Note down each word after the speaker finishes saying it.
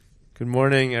Good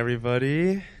morning,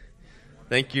 everybody.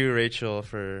 Thank you, Rachel,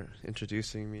 for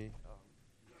introducing me.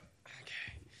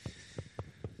 Okay.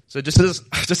 So just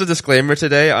a disclaimer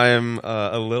today, I am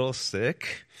a little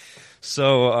sick.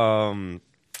 So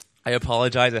I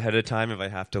apologize ahead of time if I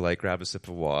have to grab a sip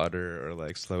of water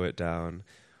or slow it down.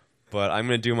 But I'm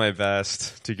going to do my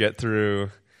best to get through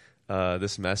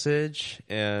this message.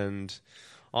 And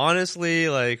honestly,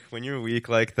 when you're weak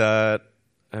like that,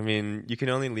 you can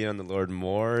only lean on the Lord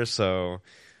more, so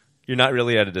you're not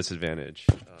really at a disadvantage.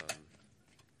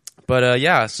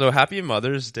 So happy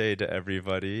Mother's Day to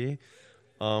everybody.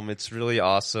 It's really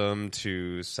awesome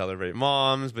to celebrate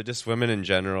moms, but just women in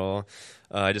general.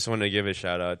 I just want to give a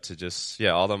shout out to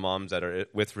all the moms that are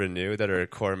with Renew, that are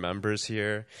core members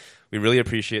here. We really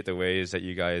appreciate the ways that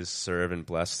you guys serve and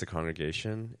bless the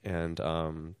congregation. And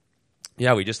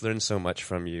we just learned so much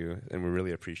from you, and we're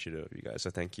really appreciative of you guys.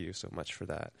 So thank you so much for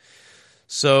that.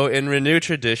 So in Renew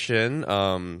tradition,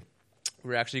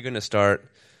 we're actually going to start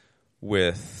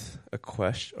with a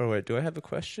question. Oh, wait, do I have a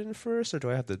question first, or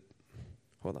do I have to...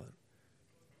 Hold on.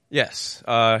 Yes,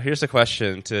 here's a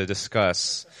question to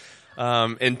discuss.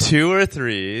 In 2 or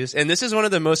 3s, and this is one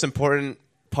of the most important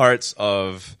parts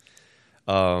of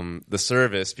the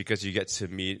service, because you get to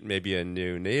meet maybe a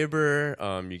new neighbor,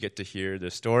 you get to hear their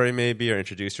story maybe, or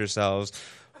introduce yourselves.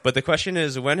 But the question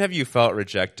is, when have you felt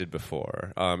rejected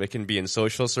before? It can be in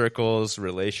social circles,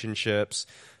 relationships,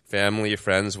 family,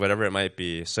 friends, whatever it might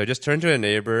be. So just turn to a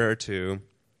neighbor or two,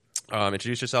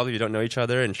 introduce yourself if you don't know each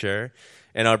other, and share.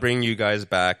 And I'll bring you guys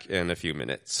back in a few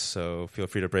minutes. So feel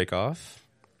free to break off.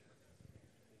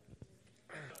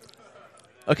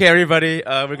 Okay, everybody,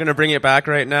 we're going to bring it back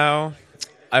right now.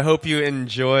 I hope you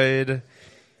enjoyed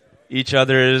each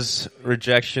other's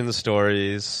rejection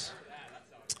stories.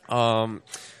 So I'm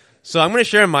going to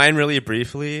share mine really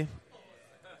briefly.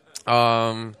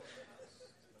 So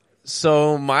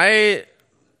my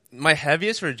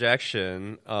heaviest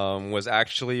rejection was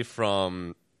actually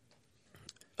from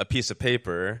a piece of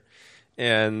paper.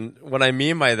 And what I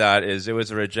mean by that is it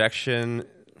was a rejection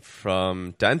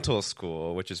from dental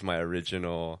school, which is my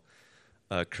original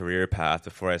career path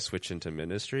before I switched into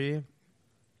ministry.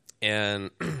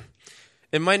 And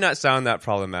it might not sound that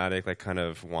problematic, kind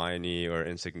of whiny or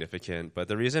insignificant, but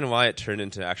the reason why it turned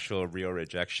into actual real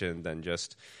rejection than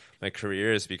just my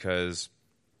career is because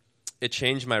it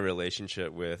changed my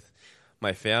relationship with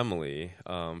my family.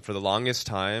 For the longest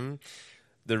time,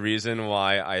 the reason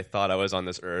why I thought I was on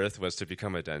this earth was to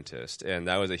become a dentist, and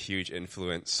that was a huge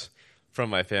influence from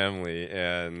my family.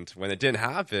 And when it didn't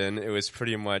happen, it was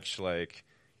pretty much like,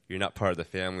 you're not part of the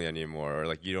family anymore,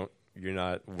 or you're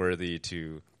not worthy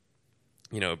to,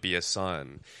 be a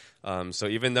son. So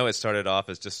even though it started off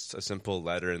as just a simple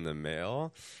letter in the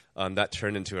mail, that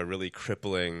turned into a really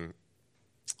crippling,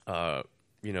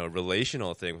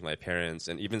 relational thing with my parents,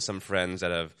 and even some friends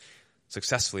that have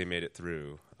successfully made it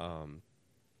through.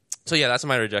 That's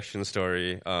my rejection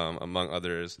story, among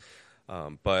others.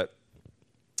 But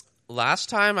last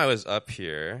time I was up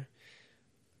here,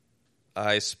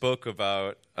 I spoke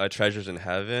about Treasures in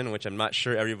Heaven, which I'm not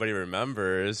sure everybody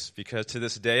remembers, because to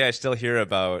this day I still hear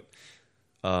about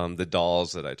the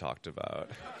dolls that I talked about.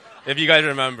 If you guys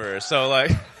remember. So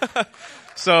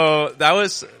so that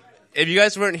was, if you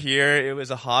guys weren't here, it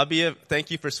was a hobby of, thank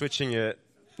you for switching it,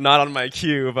 not on my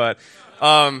cue, but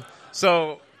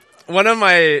so one of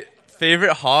my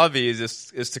favorite hobbies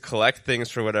is to collect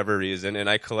things for whatever reason, and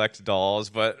I collect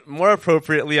dolls, but more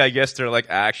appropriately, I guess they're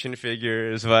action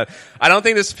figures, but I don't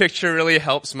think this picture really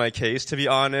helps my case, to be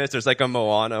honest. There's a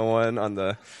Moana one on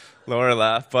the lower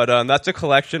left, but that's a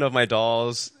collection of my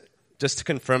dolls, just to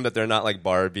confirm that they're not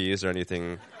Barbies or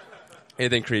anything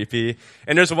creepy.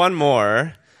 And there's one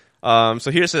more.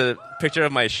 So here's a picture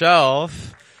of my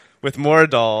shelf with more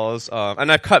dolls,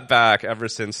 and I've cut back ever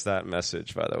since that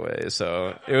message, by the way,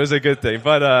 so it was a good thing.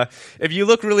 But if you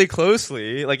look really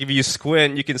closely, if you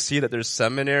squint, you can see that there's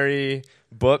seminary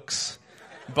books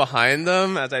behind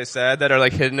them, as I said, that are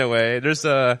hidden away. There's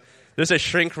a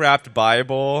shrink-wrapped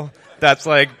Bible that's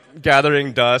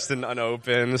gathering dust and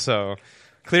unopened, so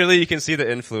clearly you can see the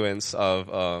influence of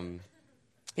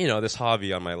this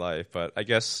hobby on my life. But I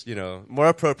guess, more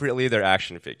appropriately, they're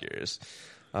action figures.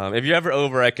 If you're ever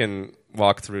over, I can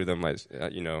walk through them,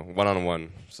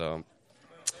 one-on-one. So,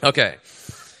 okay.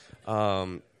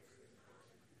 So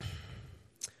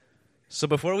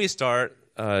before we start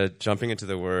jumping into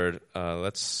the Word,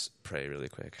 let's pray really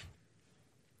quick.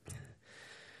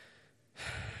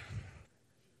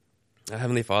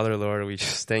 Heavenly Father, Lord, we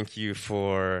just thank you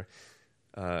for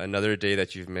another day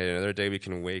that you've made, another day we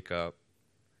can wake up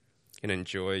and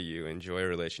enjoy you, enjoy a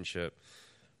relationship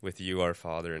with you, our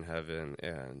Father in heaven.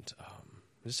 And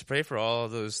just pray for all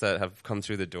those that have come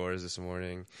through the doors this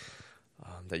morning,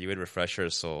 that you would refresh our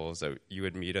souls, that you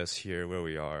would meet us here where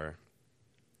we are.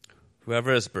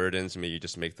 Whoever has burdens, may you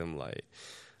just make them light.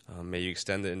 May you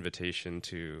extend the invitation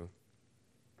to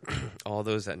all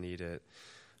those that need it.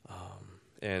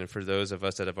 And for those of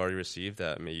us that have already received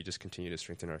that, may you just continue to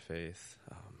strengthen our faith.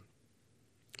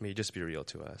 May you just be real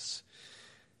to us.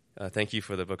 Thank you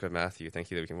for the book of Matthew. Thank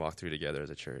you that we can walk through together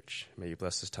as a church. May you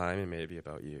bless this time, and may it be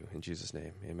about you. In Jesus'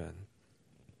 name, amen.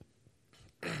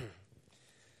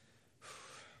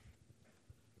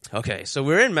 Okay, so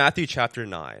we're in Matthew chapter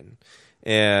 9,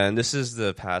 and this is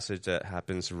the passage that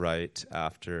happens right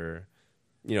after,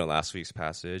 last week's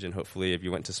passage, and hopefully if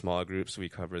you went to small groups, we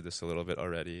covered this a little bit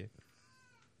already.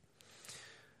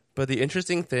 But the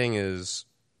interesting thing is,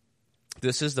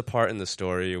 this is the part in the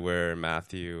story where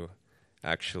Matthew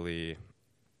actually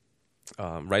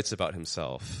writes about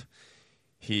himself.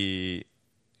 He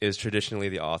is traditionally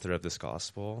the author of this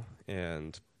gospel,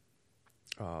 and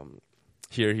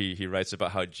here he writes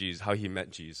about how he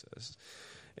met Jesus.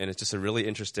 And it's just a really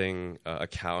interesting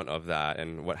account of that,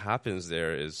 and what happens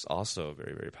there is also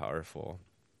very, very powerful.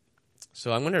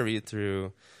 So I'm going to read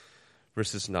through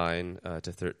verses 9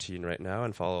 to 13 right now,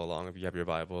 and follow along if you have your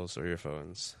Bibles or your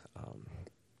phones.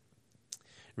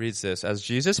 Reads this: As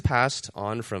Jesus passed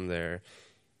on from there,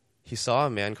 he saw a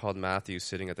man called Matthew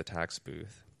sitting at the tax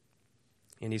booth.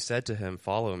 And he said to him,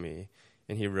 "Follow me."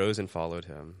 And he rose and followed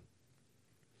him.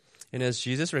 And as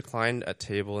Jesus reclined at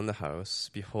table in the house,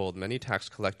 behold, many tax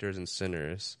collectors and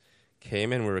sinners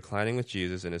came and were reclining with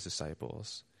Jesus and his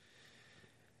disciples.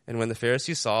 And when the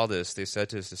Pharisees saw this, they said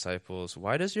to his disciples,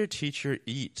 "Why does your teacher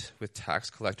eat with tax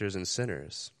collectors and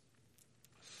sinners?"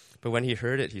 But when he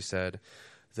heard it, he said,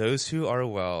 "Those who are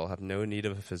well have no need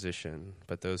of a physician,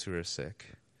 but those who are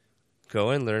sick. Go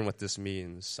and learn what this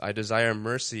means. I desire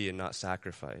mercy and not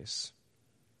sacrifice.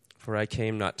 For I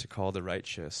came not to call the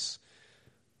righteous,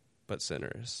 but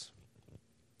sinners."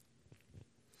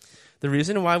 The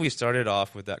reason why we started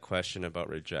off with that question about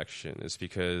rejection is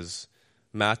because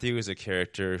Matthew is a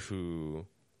character who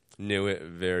knew it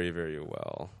very, very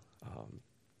well.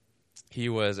 He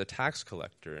was a tax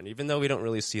collector, and even though we don't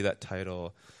really see that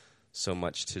title so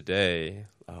much today,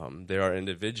 there are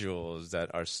individuals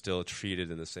that are still treated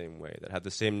in the same way, that have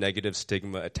the same negative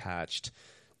stigma attached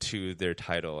to their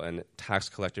title, and tax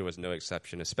collector was no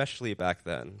exception, especially back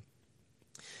then.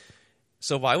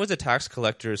 So why was a tax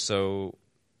collector so,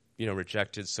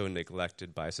 rejected, so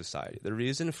neglected by society? The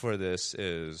reason for this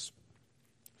is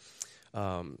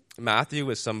Matthew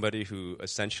was somebody who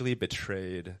essentially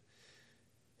betrayed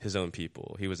his own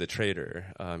people. He was a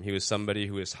traitor. He was somebody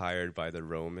who was hired by the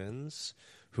Romans,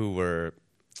 who were,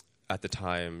 at the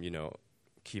time,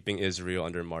 keeping Israel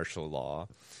under martial law.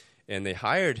 And they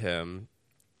hired him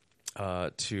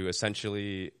to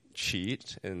essentially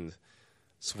cheat and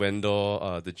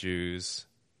swindle the Jews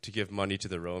to give money to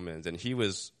the Romans. And he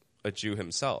was a Jew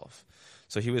himself.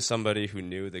 So he was somebody who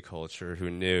knew the culture, who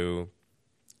knew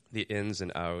the ins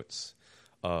and outs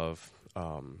of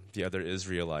the other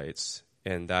Israelites,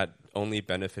 and that only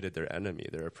benefited their enemy,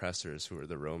 their oppressors, who were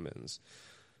the Romans.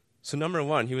 So number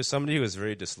one, he was somebody who was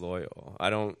very disloyal.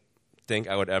 I don't think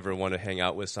I would ever want to hang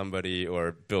out with somebody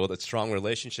or build a strong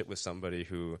relationship with somebody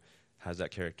who has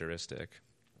that characteristic.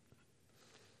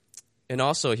 And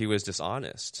also, he was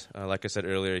dishonest. Like I said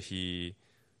earlier, he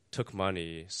took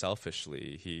money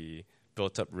selfishly. He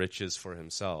built up riches for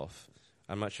himself.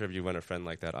 I'm not sure if you want a friend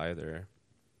like that either.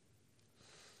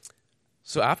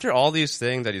 So after all these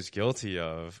things that he's guilty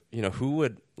of, who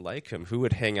would like him? Who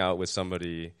would hang out with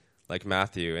somebody like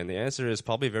Matthew? And the answer is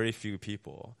probably very few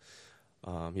people.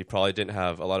 He probably didn't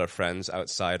have a lot of friends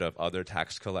outside of other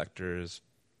tax collectors,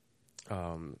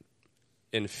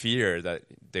 in fear that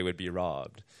they would be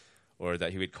robbed, or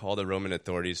that he would call the Roman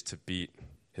authorities to beat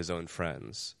his own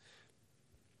friends.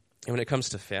 And when it comes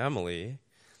to family,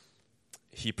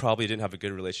 he probably didn't have a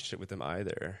good relationship with them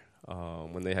either.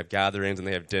 When they have gatherings and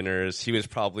they have dinners, he was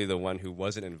probably the one who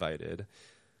wasn't invited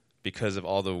because of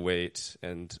all the weight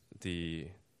and the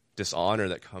dishonor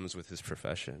that comes with his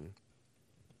profession.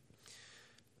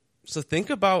 So think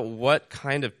about what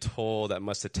kind of toll that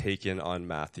must have taken on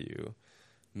Matthew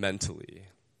mentally.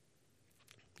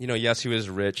 Yes, he was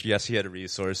rich. Yes, he had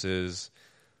resources.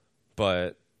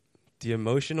 But the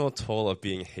emotional toll of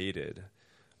being hated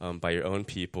by your own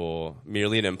people,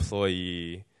 merely an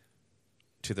employee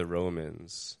to the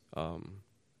Romans.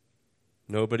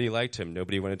 Nobody liked him.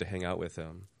 Nobody wanted to hang out with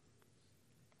him.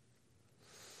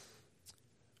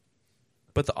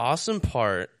 But the awesome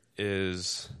part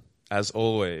is, as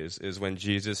always, is when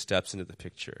Jesus steps into the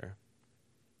picture.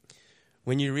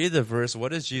 when you read the verse,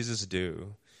 what does Jesus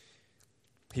do?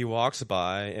 He walks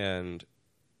by and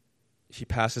he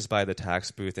passes by the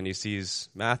tax booth and he sees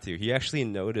Matthew. He actually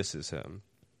notices him.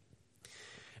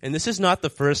 And this is not the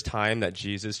first time that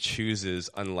Jesus chooses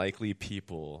unlikely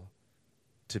people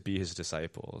to be his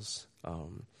disciples.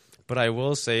 But I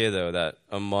will say, though, that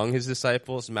among his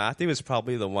disciples, Matthew is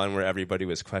probably the one where everybody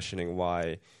was questioning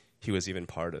why he was even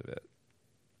part of it.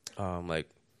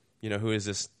 Who is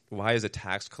this? Why is a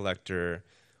tax collector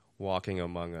walking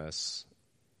among us?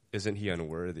 Isn't he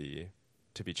unworthy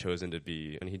to be chosen to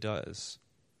be? And he does.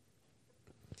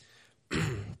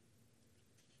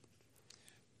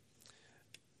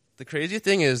 The crazy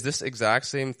thing is this exact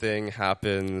same thing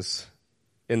happens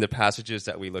in the passages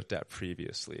that we looked at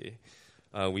previously.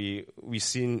 We've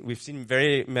seen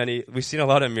a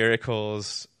lot of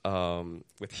miracles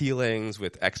with healings,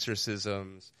 with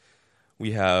exorcisms.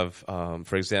 We have,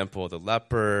 for example, the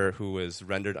leper who was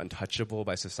rendered untouchable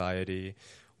by society.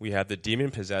 We have the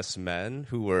demon-possessed men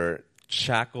who were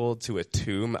shackled to a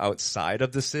tomb outside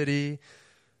of the city,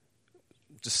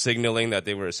 just signaling that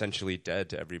they were essentially dead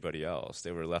to everybody else.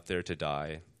 They were left there to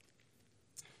die.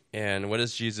 And what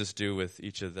does Jesus do with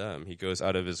each of them? He goes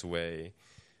out of his way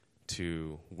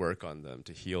to work on them,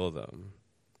 to heal them.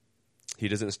 He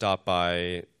doesn't stop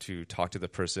by to talk to the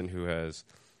person who has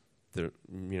the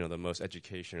most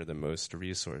education or the most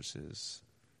resources.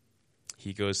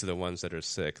 He goes to the ones that are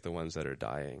sick, the ones that are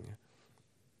dying.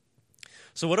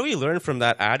 So what do we learn from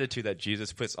that attitude that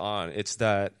Jesus puts on? It's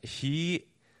that he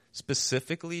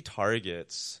specifically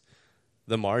targets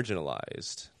the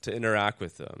marginalized to interact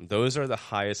with them. Those are the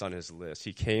highest on his list.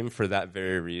 He came for that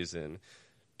very reason,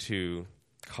 to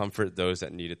comfort those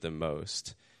that need it the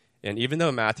most. And even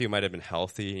though Matthew might have been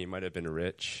healthy, he might have been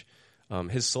rich,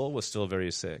 his soul was still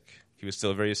very sick. He was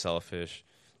still very selfish.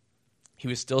 He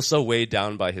was still so weighed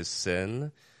down by his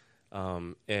sin.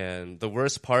 And the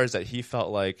worst part is that he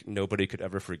felt like nobody could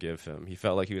ever forgive him. He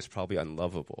felt like he was probably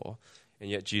unlovable. And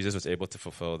yet Jesus was able to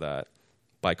fulfill that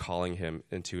by calling him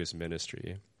into his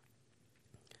ministry.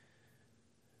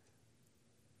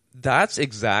 That's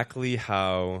exactly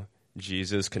how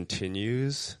Jesus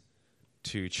continues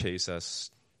to chase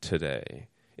us today.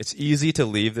 It's easy to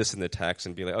leave this in the text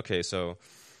and be like, okay, so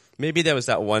maybe there was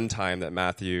that one time that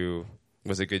Matthew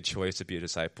was a good choice to be a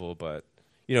disciple, but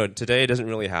today it doesn't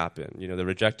really happen. The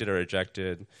rejected are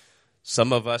rejected.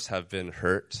 Some of us have been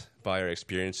hurt by our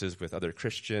experiences with other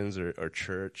Christians or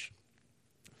church.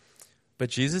 But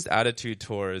Jesus' attitude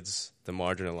towards the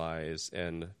marginalized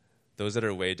and those that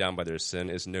are weighed down by their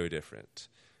sin is no different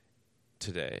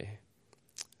today.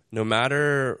 No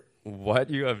matter what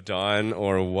you have done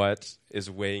or what is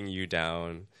weighing you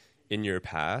down in your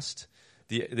past,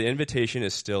 the invitation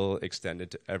is still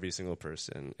extended to every single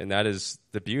person. And that is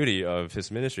the beauty of his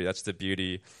ministry. That's the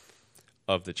beauty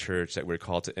of the church, that we're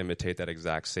called to imitate that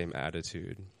exact same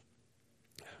attitude.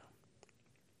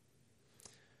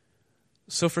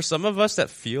 So for some of us that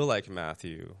feel like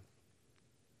Matthew,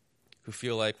 who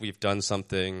feel like we've done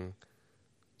something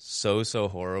so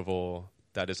horrible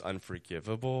that is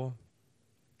unforgivable,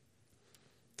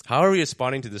 how are we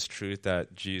responding to this truth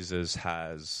that Jesus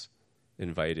has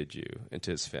invited you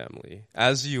into his family?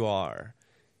 As you are,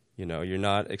 you're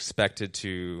not expected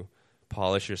to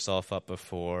polish yourself up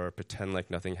before, pretend like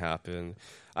nothing happened.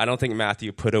 I don't think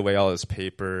Matthew put away all his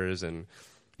papers and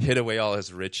hid away all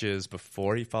his riches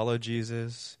before he followed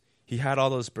Jesus. He had all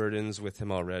those burdens with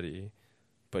him already,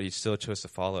 but he still chose to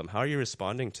follow him. How are you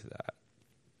responding to that?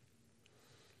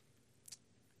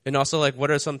 And also, what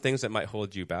are some things that might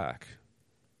hold you back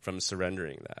from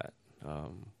surrendering that?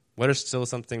 What are still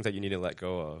some things that you need to let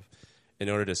go of in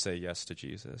order to say yes to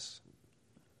Jesus?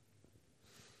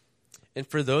 And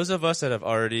for those of us that have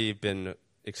already been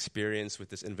experienced with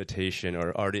this invitation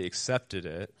or already accepted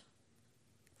it,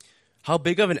 how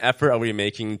big of an effort are we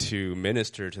making to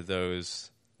minister to those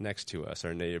next to us,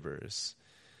 our neighbors?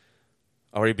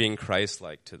 Are we being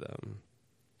Christ-like to them?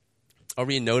 Are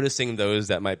we noticing those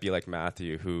that might be like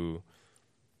Matthew, who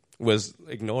was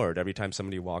ignored every time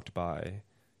somebody walked by?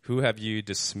 Who have you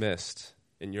dismissed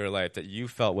in your life that you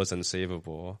felt was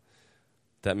unsavable,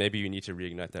 that maybe you need to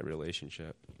reignite that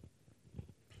relationship?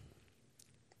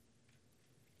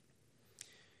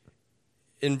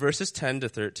 In verses 10 to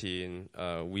 13,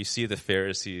 we see the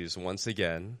Pharisees once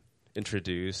again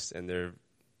introduced, and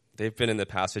they've been in the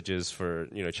passages for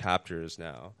chapters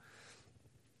now.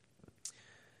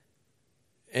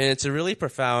 And it's a really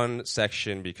profound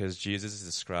section because Jesus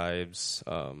describes,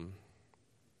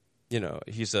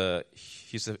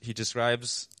 he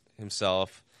describes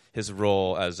himself, his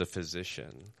role as a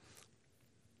physician.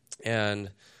 And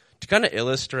to kind of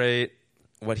illustrate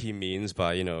what he means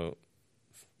by,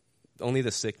 only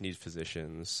the sick need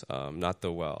physicians, not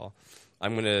the well.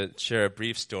 I'm going to share a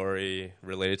brief story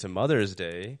related to Mother's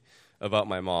Day about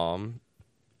my mom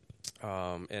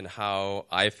and how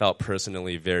I felt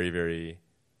personally very, very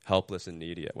helpless and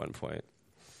needy at one point.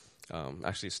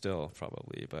 Actually, still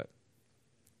probably, but.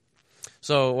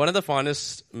 So one of the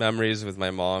fondest memories with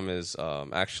my mom is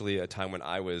actually a time when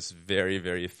I was very,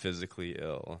 very physically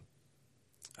ill.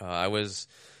 I was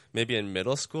maybe in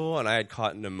middle school, and I had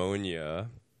caught pneumonia,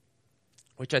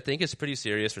 which I think is pretty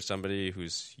serious for somebody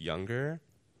who's younger.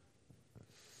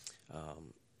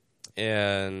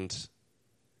 And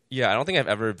yeah, I don't think I've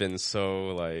ever been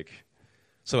so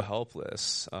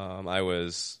helpless. I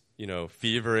was,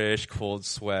 feverish, cold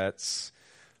sweats.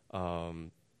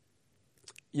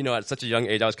 At such a young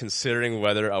age, I was considering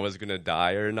whether I was going to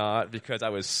die or not because I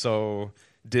was so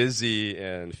dizzy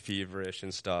and feverish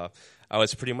and stuff. I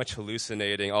was pretty much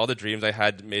hallucinating. All the dreams I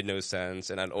had made no sense,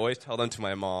 and I'd always tell them to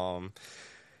my mom.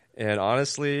 And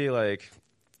honestly, I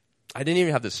didn't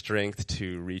even have the strength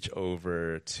to reach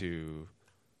over to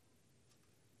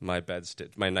my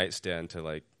nightstand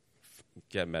to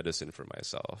get medicine for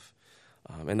myself.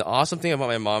 And the awesome thing about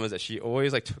my mom is that she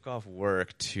always took off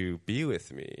work to be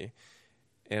with me.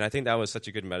 And I think that was such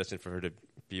a good medicine for her to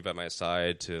be by my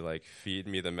side, to feed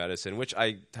me the medicine, which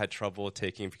I had trouble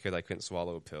taking because I couldn't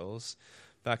swallow pills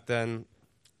back then.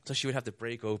 So she would have to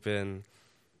break open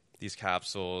these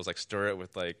capsules, stir it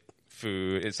with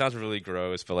food. It sounds really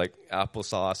gross, but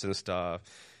applesauce and stuff,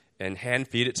 and hand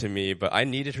feed it to me. But I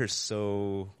needed her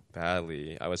so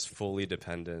badly. I was fully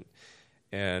dependent.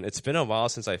 And it's been a while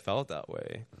since I felt that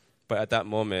way. But at that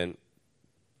moment,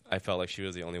 I felt like she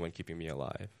was the only one keeping me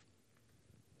alive.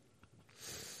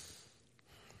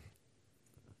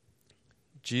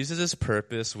 Jesus'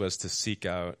 purpose was to seek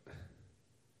out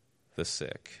the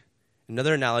sick.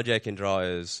 Another analogy I can draw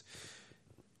is,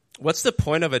 what's the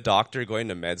point of a doctor going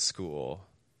to med school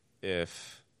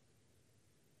if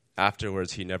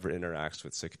afterwards he never interacts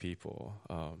with sick people?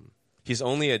 He's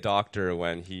only a doctor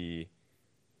when he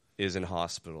is in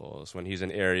hospitals, when he's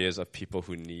in areas of people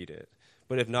who need it.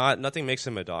 But if not, nothing makes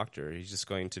him a doctor. He's just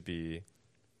going to be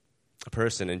a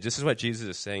person. And this is what Jesus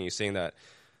is saying. He's saying that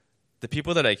the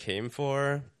people that I came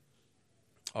for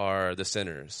are the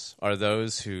sinners, are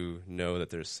those who know that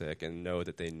they're sick and know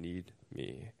that they need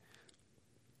me.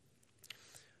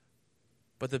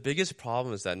 But the biggest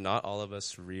problem is that not all of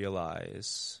us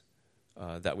realize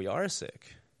that we are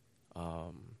sick.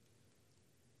 I'm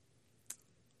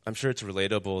sure it's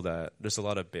relatable that there's a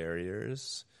lot of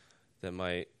barriers that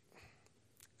might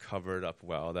cover it up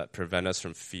well, that prevent us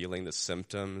from feeling the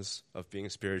symptoms of being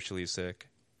spiritually sick.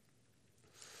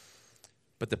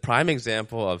 But the prime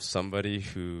example of somebody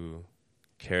who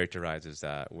characterizes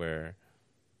that, where,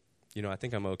 I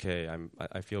think I'm okay,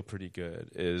 I feel pretty good,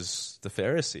 is the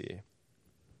Pharisee.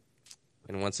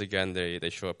 And once again, they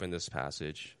show up in this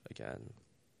passage again.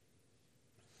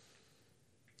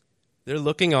 They're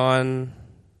looking on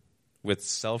with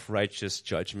self-righteous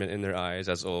judgment in their eyes,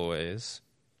 as always.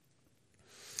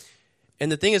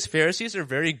 And the thing is, Pharisees are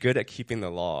very good at keeping the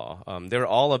law. They're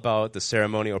all about the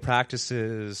ceremonial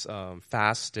practices,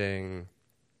 fasting,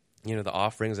 the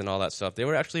offerings and all that stuff. They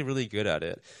were actually really good at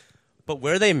it. But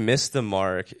where they missed the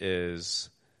mark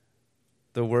is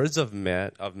the words of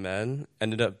men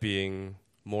ended up being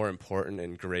more important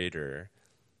and greater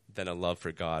than a love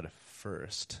for God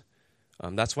first.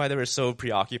 That's why they were so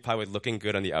preoccupied with looking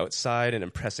good on the outside and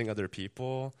impressing other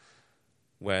people,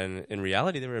 when in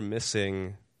reality they were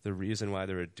missing the reason why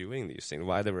they were doing these things,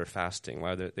 why they were fasting,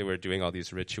 why they were doing all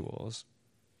these rituals.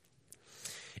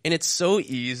 And it's so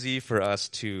easy for us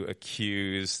to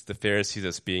accuse the Pharisees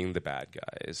as being the bad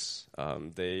guys.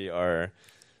 They are,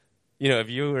 if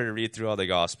you were to read through all the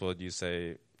Gospel, you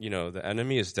say, the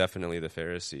enemy is definitely the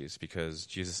Pharisees, because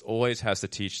Jesus always has to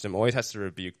teach them, always has to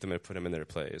rebuke them and put them in their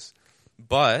place.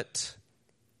 But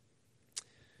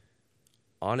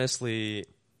honestly,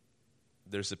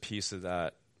 there's a piece of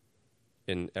that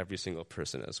in every single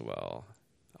person as well.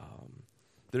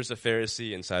 There's a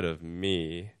Pharisee inside of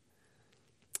me,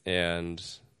 and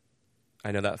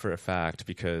I know that for a fact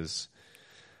because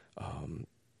I'm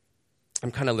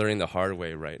kind of learning the hard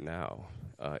way right now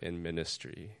in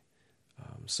ministry.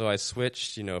 So I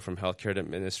switched, from healthcare to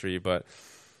ministry, but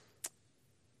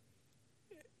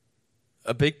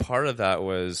a big part of that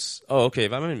was,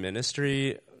 if I'm in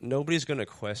ministry, nobody's going to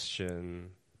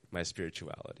question my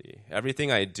spirituality.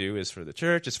 Everything I do is for the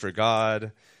church, it's for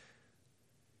God.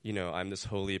 I'm this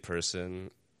holy person,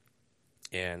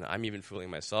 and I'm even fooling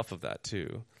myself of that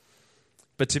too.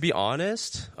 But to be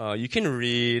honest, you can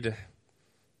read,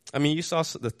 you saw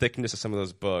the thickness of some of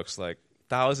those books,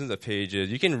 thousands of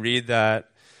pages. You can read that.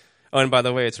 Oh, and by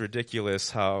the way, it's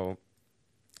ridiculous how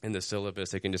in the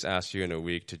syllabus they can just ask you in a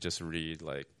week to just read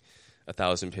like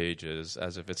 1,000 pages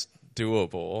as if it's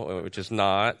doable, which is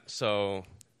not. So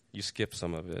you skip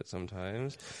some of it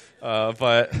sometimes.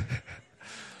 But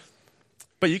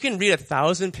you can read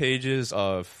 1,000 pages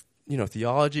of,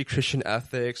 theology, Christian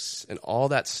ethics, and all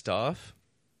that stuff.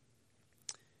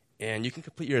 And you can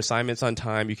complete your assignments on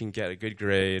time. You can get a good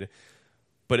grade.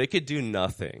 But it could do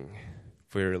nothing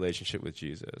for your relationship with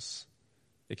Jesus.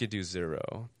 It could do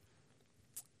zero.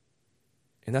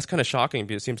 And that's kind of shocking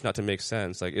because it seems not to make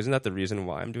sense. Like, isn't that the reason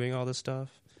why I'm doing all this stuff?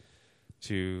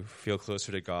 To feel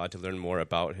closer to God, to learn more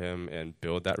about him and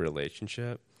build that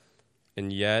relationship.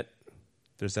 And yet,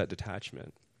 there's that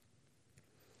detachment.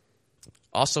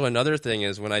 Also, another thing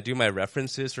is when I do my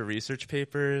references for research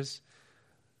papers,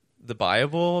 the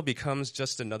Bible becomes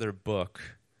just another book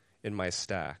in my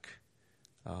stack.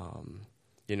 I'm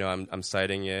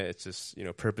citing it. It's just,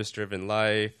 purpose-driven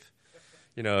life,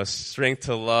 strength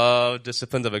to love,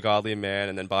 disciplines of a godly man,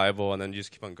 and then Bible, and then you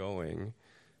just keep on going.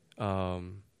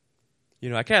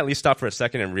 I can at least stop for a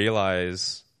second and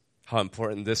realize how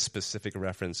important this specific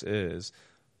reference is.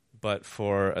 But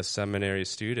for a seminary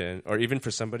student, or even for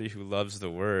somebody who loves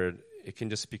the Word, it can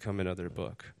just become another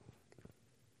book.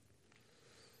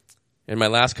 And my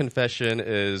last confession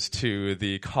is to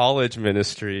the college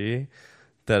ministry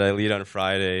that I lead on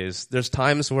Fridays. There's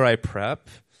times where I prep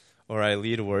or I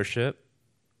lead worship,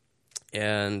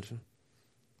 and,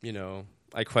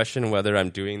 I question whether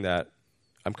I'm doing that.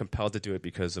 I'm compelled to do it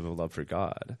because of a love for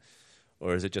God,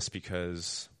 or is it just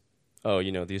because,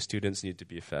 these students need to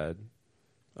be fed?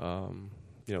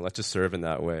 Let's just serve in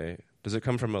that way. Does it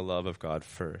come from a love of God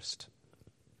first?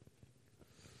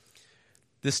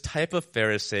 This type of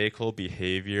Pharisaical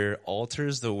behavior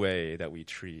alters the way that we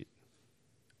treat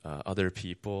other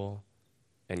people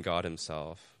and God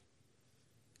himself.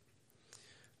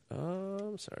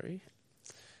 Sorry.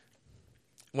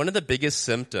 One of the biggest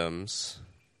symptoms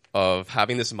of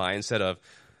having this mindset of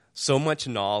so much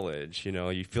knowledge,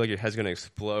 you feel like your head's going to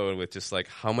explode with just like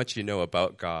how much you know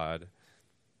about God.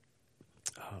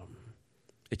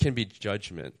 It can be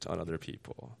judgment on other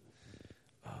people.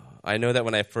 I know that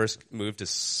when I first moved to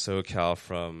SoCal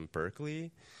from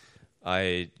Berkeley,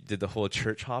 I did the whole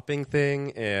church hopping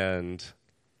thing, and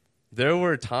there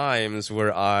were times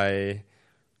where I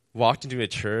walked into a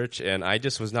church and I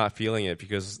just was not feeling it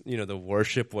because, the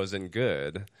worship wasn't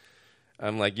good.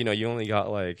 I'm like, you only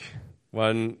got like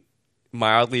one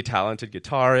mildly talented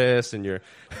guitarist and your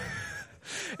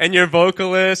and your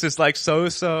vocalist is like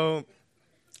so.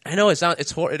 I know it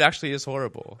actually is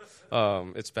horrible.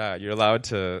 It's bad. You're allowed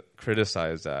to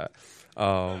criticize that.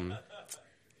 And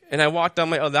I walked down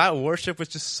that worship was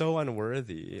just so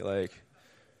unworthy. Like,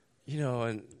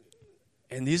 and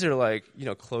these are like,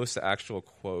 close to actual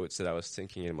quotes that I was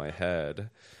thinking in my head.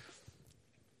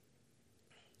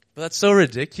 But that's so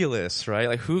ridiculous, right?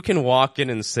 Like, who can walk in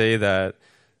and say that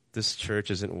this church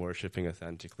isn't worshiping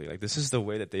authentically? Like, this is the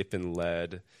way that they've been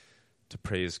led to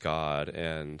praise God,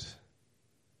 and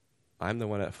I'm the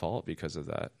one at fault because of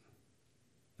that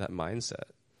mindset.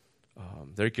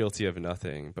 They're guilty of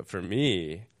nothing, but for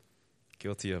me,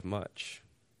 guilty of much.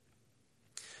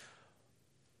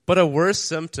 But a worse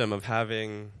symptom of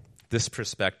having this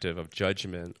perspective of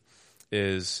judgment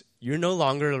is you're no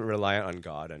longer reliant on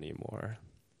God anymore.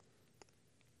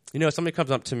 Somebody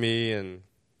comes up to me and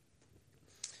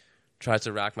tries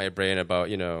to rack my brain about,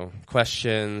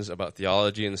 questions about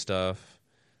theology and stuff.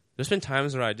 There's been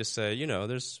times where I just say,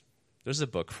 there's a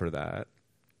book for that.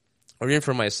 Or even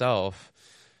for myself,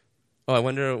 I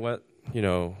wonder what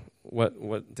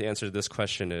the answer to this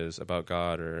question is about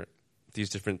God or these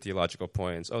different theological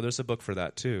points. Oh, there's a book for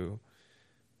that too.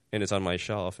 And it's on my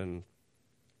shelf, and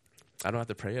I don't have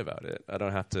to pray about it. I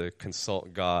don't have to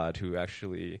consult God, who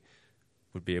actually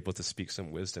would be able to speak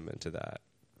some wisdom into that.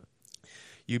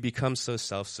 You become so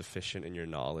self-sufficient in your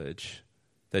knowledge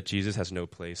that Jesus has no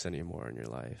place anymore in your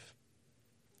life.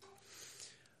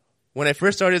 When I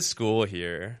first started school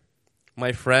here,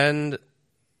 my friend,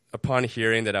 upon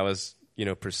hearing that I was,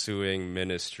 pursuing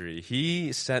ministry,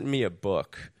 he sent me a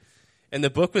book. And the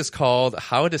book was called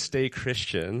How to Stay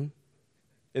Christian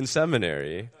in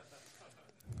Seminary.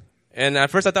 And at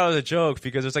first I thought it was a joke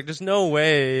because there's no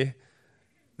way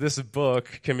this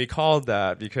book can be called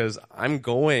that, because I'm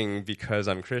going because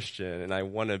I'm Christian and I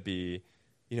want to be,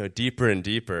 deeper and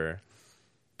deeper.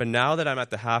 But now that I'm at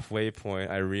the halfway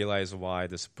point, I realize why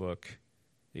this book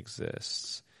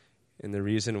exists. And the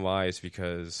reason why is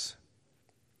because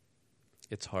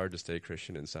it's hard to stay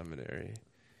Christian in seminary.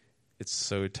 It's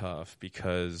so tough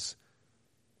because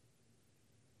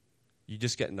you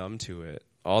just get numb to it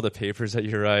all the papers that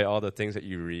you write, all the things that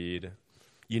you read.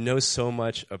 You know so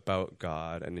much about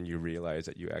God, and then you realize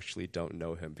that you actually don't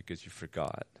know him because you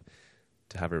forgot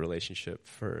to have a relationship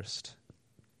first.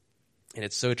 And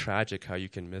it's so tragic how you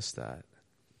can miss that.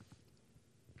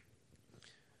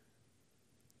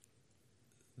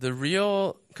 The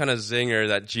real kind of zinger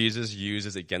that Jesus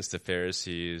uses against the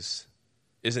Pharisees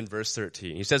is in verse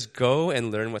 13. He says, go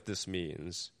and learn what this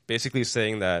means. Basically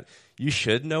saying that you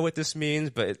should know what this means,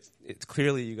 but it's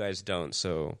clearly you guys don't.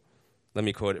 So let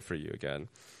me quote it for you again.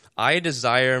 I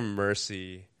desire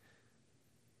mercy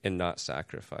and not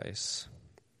sacrifice.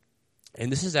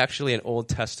 And this is actually an Old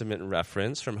Testament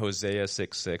reference from Hosea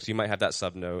 6:6. You might have that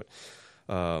subnote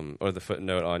or the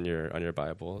footnote on your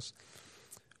Bibles.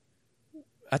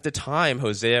 At the time,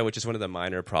 Hosea, which is one of the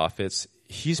minor prophets,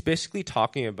 he's basically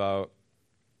talking about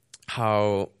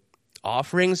how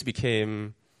offerings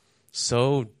became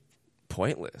so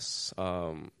pointless.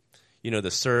 The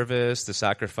service, the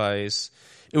sacrifice.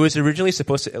 It was originally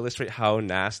supposed to illustrate how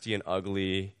nasty and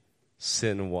ugly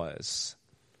sin was.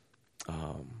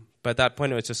 But at that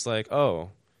point, it was just like,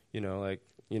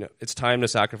 it's time to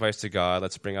sacrifice to God.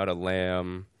 Let's bring out a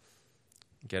lamb,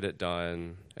 get it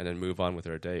done, and then move on with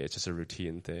our day. It's just a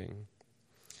routine thing.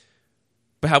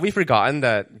 But have we forgotten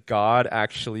that God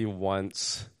actually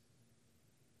wants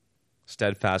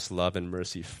steadfast love and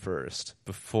mercy first,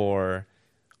 before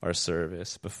our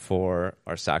service, before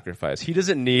our sacrifice? He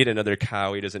doesn't need another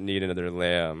cow. He doesn't need another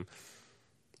lamb.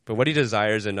 But what he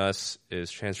desires in us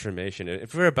is transformation.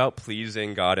 If we're about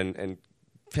pleasing God and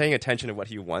paying attention to what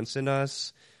he wants in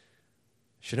us,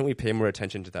 shouldn't we pay more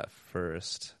attention to that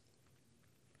first?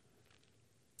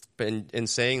 But in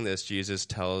saying this, Jesus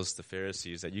tells the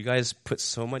Pharisees that you guys put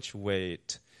so much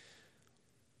weight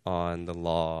on the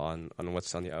law, on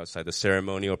what's on the outside, the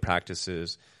ceremonial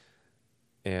practices,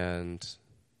 and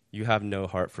you have no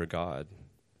heart for God.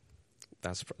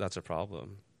 That's a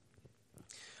problem.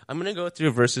 I'm going to go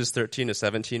through verses 13 to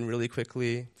 17 really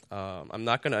quickly. I'm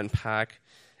not going to unpack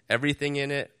everything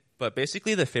in it, but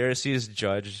basically the Pharisees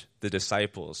judge the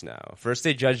disciples now. First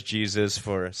they judge Jesus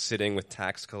for sitting with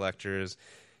tax collectors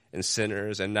and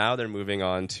sinners, and now they're moving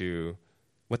on to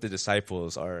what the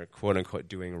disciples are, quote-unquote,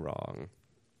 doing wrong.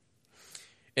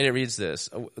 And it reads this: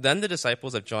 Then the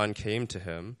disciples of John came to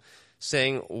him,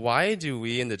 saying, why do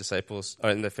we and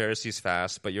the Pharisees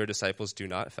fast, but your disciples do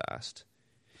not fast?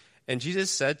 And Jesus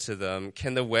said to them,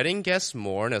 can the wedding guests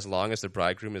mourn as long as the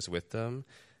bridegroom is with them?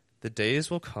 The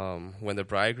days will come when the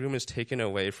bridegroom is taken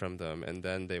away from them, and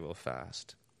then they will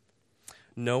fast.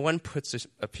 No one puts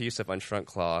a piece of unshrunk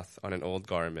cloth on an old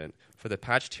garment, for the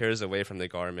patch tears away from the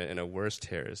garment, and a worse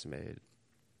tear is made.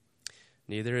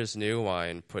 Neither is new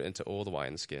wine put into old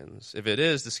wineskins. If it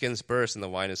is, the skins burst, and the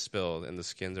wine is spilled, and the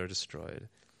skins are destroyed.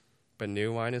 But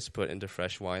new wine is put into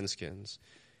fresh wineskins,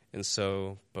 and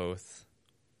so both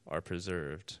are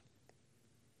preserved.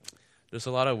 There's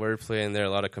a lot of wordplay in there, a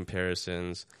lot of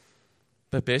comparisons.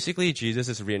 But basically, Jesus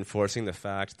is reinforcing the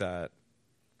fact that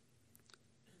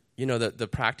the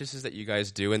practices that you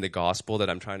guys do in the gospel that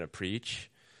I'm trying to preach,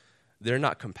 they're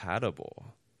not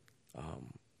compatible.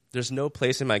 There's no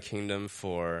place in my kingdom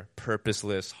for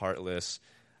purposeless, heartless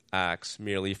acts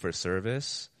merely for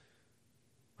service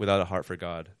without a heart for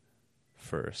God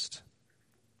first.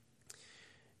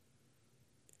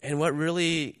 And what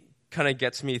really kind of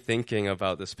gets me thinking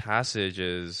about this passage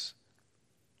is,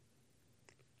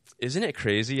 isn't it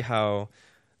crazy how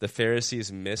the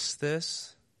Pharisees miss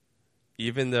this?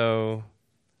 Even though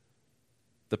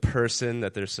the person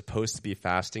that they're supposed to be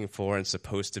fasting for and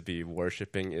supposed to be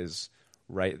worshiping is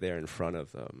right there in front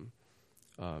of them.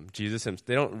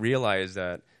 They don't realize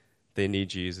that they need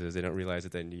Jesus. They don't realize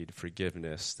that they need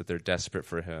forgiveness, that they're desperate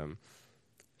for him.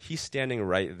 He's standing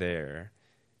right there,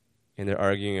 and they're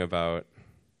arguing about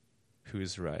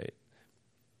who's right.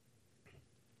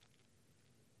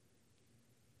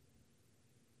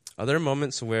 Are there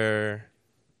moments where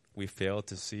we fail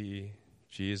to see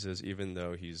Jesus even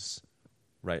though he's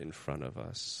right in front of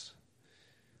us?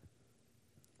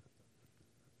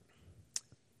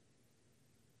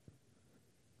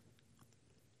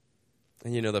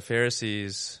 And the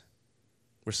Pharisees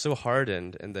were so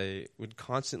hardened, and they would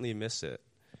constantly miss it.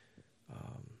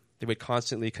 They would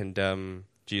constantly condemn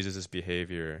Jesus'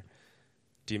 behavior,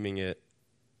 deeming it,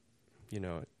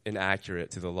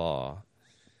 inaccurate to the law,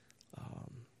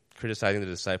 criticizing the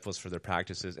disciples for their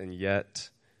practices, and yet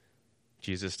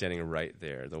Jesus standing right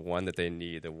there, the one that they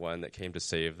need, the one that came to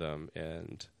save them,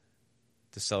 and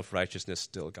the self-righteousness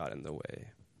still got in the way.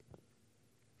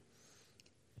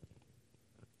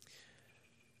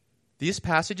 These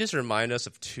passages remind us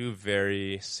of two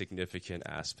very significant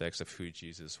aspects of who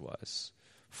Jesus was.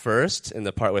 First, in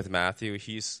the part with Matthew,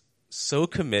 he's so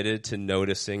committed to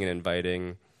noticing and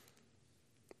inviting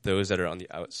those that are on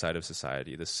the outside of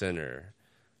society, the sinner,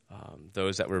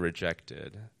 those that were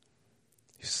rejected.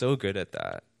 He's so good at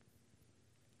that.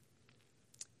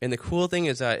 And the cool thing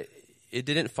is that it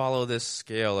didn't follow this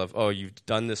scale of, oh, you've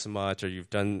done this much or you've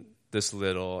done this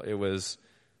little. It was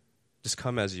just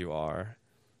come as you are.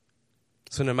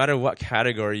 So no matter what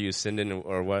category you sinned in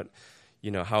or what,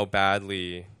 how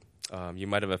badly you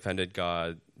might have offended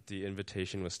God, the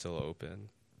invitation was still open.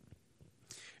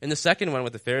 And the second one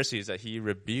with the Pharisees is that he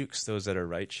rebukes those that are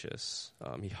righteous.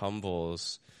 He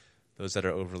humbles those that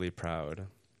are overly proud.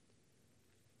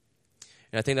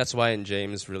 And I think that's why in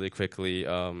James, really quickly,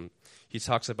 he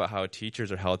talks about how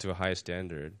teachers are held to a high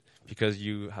standard because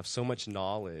you have so much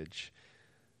knowledge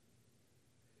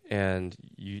and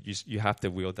you have to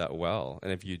wield that well.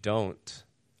 And if you don't,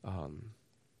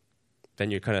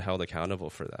 then you're kind of held accountable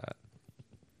for that.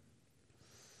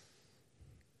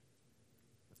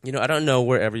 I don't know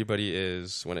where everybody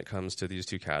is when it comes to these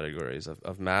two categories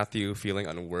of Matthew feeling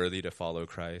unworthy to follow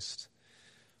Christ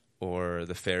or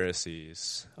the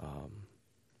Pharisees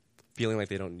feeling like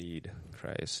they don't need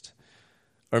Christ.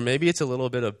 Or maybe it's a little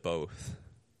bit of both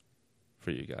for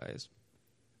you guys.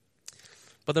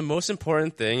 But the most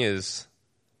important thing is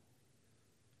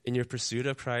in your pursuit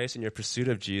of Christ, in your pursuit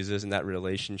of Jesus, in that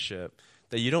relationship,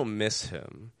 that you don't miss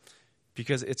him.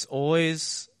 Because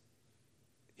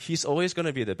he's always going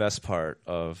to be the best part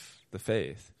of the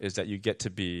faith, is that you get to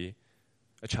be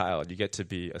a child, you get to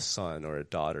be a son or a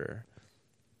daughter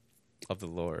of the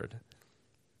Lord.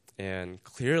 And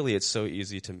clearly it's so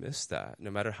easy to miss that, no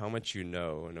matter how much you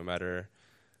know, no matter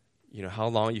how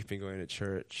long you've been going to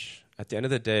church. At the end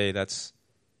of the day, that's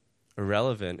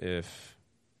irrelevant if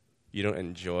you don't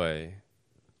enjoy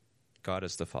God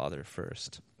as the Father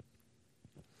first.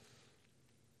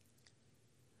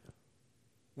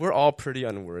 We're all pretty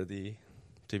unworthy,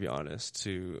 to be honest,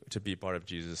 to be part of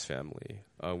Jesus' family.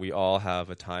 We all have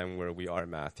a time where we are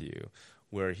Matthew,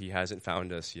 where he hasn't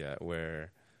found us yet, where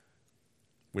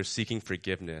we're seeking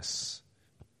forgiveness.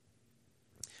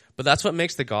 But that's what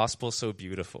makes the gospel so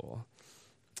beautiful,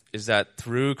 is that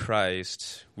through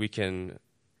Christ, we can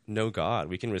know God.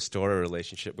 We can restore a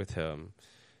relationship with him,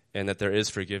 and that there is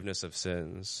forgiveness of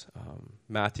sins.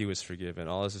 Matthew was forgiven.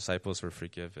 All his disciples were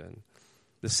forgiven.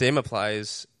 The same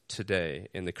applies today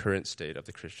in the current state of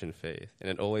the Christian faith, and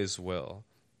it always will.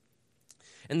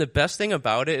 And the best thing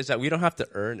about it is that we don't have to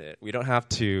earn it. We don't have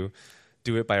to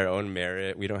do it by our own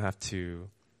merit. We don't have to,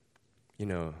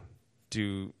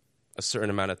 do a certain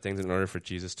amount of things in order for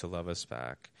Jesus to love us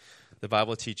back. The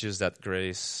Bible teaches that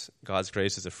God's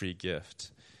grace is a free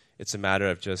gift. It's a matter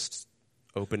of just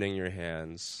opening your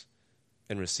hands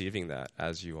and receiving that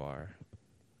as you are.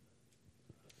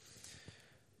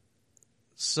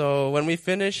 So when we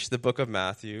finish the book of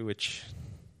Matthew, which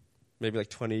maybe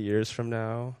like 20 years from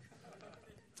now,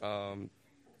 no,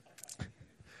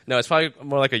 it's probably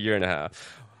more like a year and a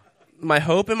half. My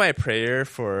hope and my prayer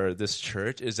for this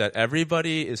church is that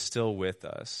everybody is still with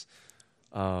us.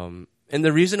 And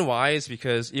the reason why is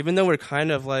because even though we're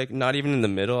kind of like not even in the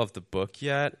middle of the book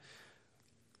yet,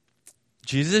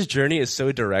 Jesus' journey is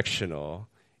so directional.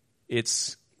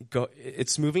 It's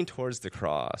moving towards the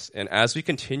cross. And as we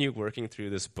continue working through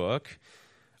this book,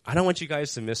 I don't want you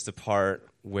guys to miss the part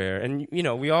where, and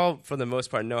we all, for the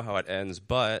most part, know how it ends,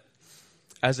 but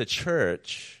as a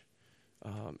church,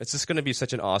 it's just going to be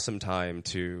such an awesome time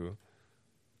to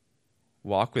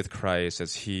walk with Christ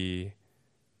as he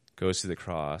goes to the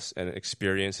cross and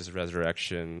experience his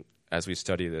resurrection as we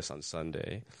study this on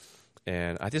Sunday.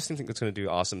 And I just think it's going to do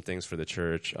awesome things for the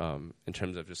church in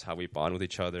terms of just how we bond with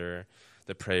each other,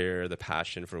 the prayer, the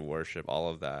passion for worship, all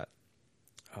of that.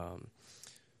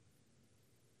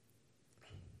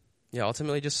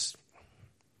 Ultimately just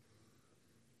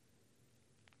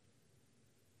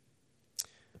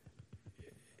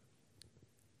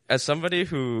as somebody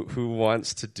who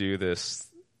wants to do this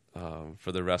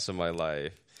for the rest of my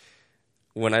life,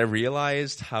 when I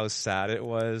realized how sad it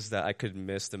was that I could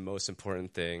miss the most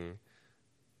important thing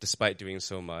despite doing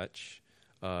so much,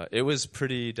 it was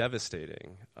pretty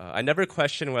devastating. I never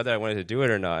questioned whether I wanted to do it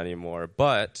or not anymore,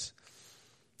 but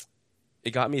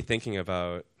it got me thinking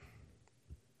about,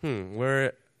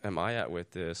 where am I at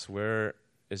with this? Where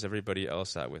is everybody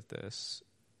else at with this?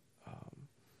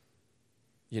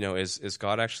 Is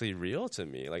God actually real to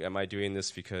me? Like, am I doing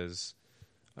this because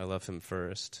I love him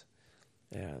first?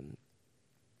 And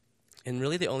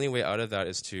really the only way out of that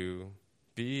is to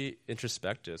be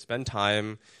introspective. Spend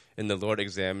time in the Lord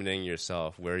examining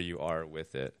yourself, where you are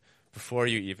with it, before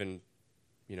you even,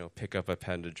 pick up a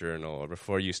pen to journal, or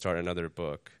before you start another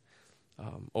book.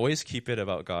 always keep it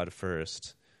about God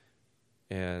first.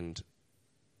 And,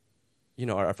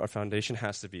 our foundation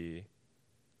has to be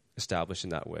established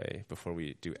in that way before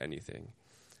we do anything.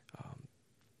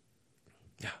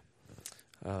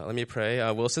 Let me pray.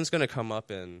 Wilson's going to come up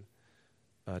and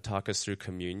talk us through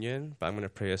communion, but I'm going to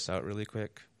pray us out really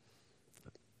quick.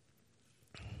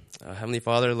 Heavenly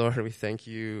Father, Lord, we thank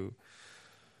you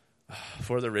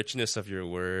for the richness of your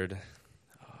word.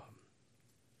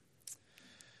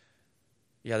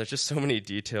 There's just so many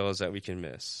details that we can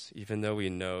miss. Even though we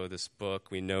know this book,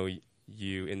 we know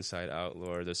you inside out,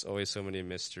 Lord, there's always so many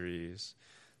mysteries.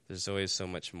 There's always so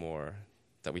much more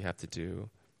that we have to do.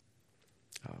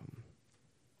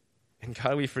 And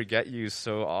God, we forget you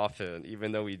so often,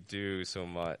 even though we do so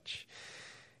much.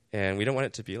 And we don't want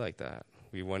it to be like that.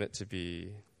 We want it to be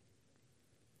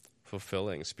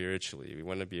fulfilling spiritually. We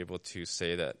want to be able to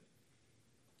say that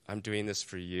I'm doing this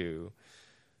for you,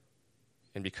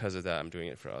 and because of that, I'm doing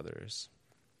it for others.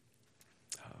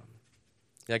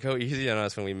 Go easy on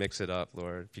us when we mix it up,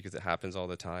 Lord, because it happens all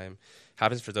the time. It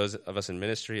happens for those of us in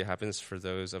ministry. It happens for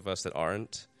those of us that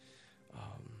aren't.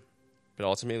 But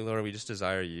ultimately, Lord, we just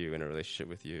desire you in a relationship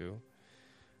with you.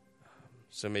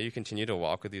 So may you continue to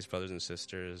walk with these brothers and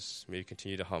sisters. May you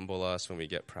continue to humble us when we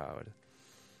get proud.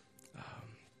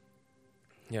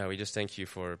 We just thank you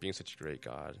for being such a great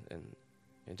God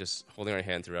and just holding our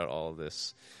hand throughout all of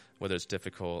this, whether it's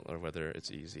difficult or whether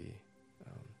it's easy.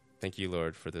 Thank you,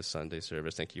 Lord, for this Sunday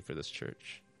service. Thank you for this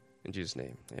church. In Jesus'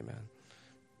 name, amen.